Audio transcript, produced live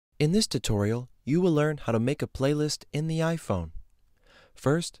In this tutorial, you will learn how to make a playlist in the iPhone.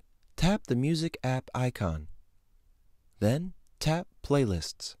 First, tap the Music app icon. Then, tap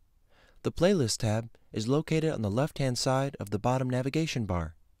Playlists. The Playlist tab is located on the left-hand side of the bottom navigation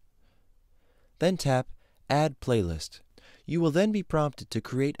bar. Then tap Add Playlist. You will then be prompted to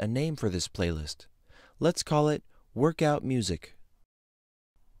create a name for this playlist. Let's call it Workout Music.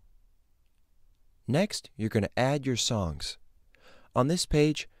 Next, you're going to add your songs. On this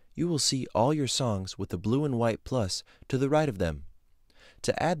page, you will see all your songs with the blue and white plus to the right of them.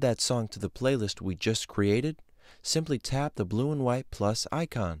 To add that song to the playlist we just created, simply tap the blue and white plus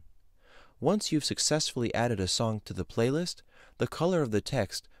icon. Once you've successfully added a song to the playlist, the color of the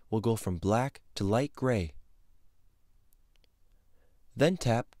text will go from black to light gray. Then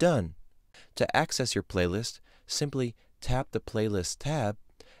tap Done. To access your playlist, simply tap the Playlist tab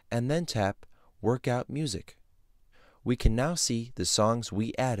and then tap Workout Music. We can now see the songs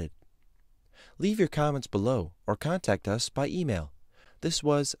we added. Leave your comments below or contact us by email. This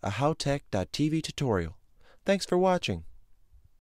was a HowTech.tv tutorial. Thanks for watching.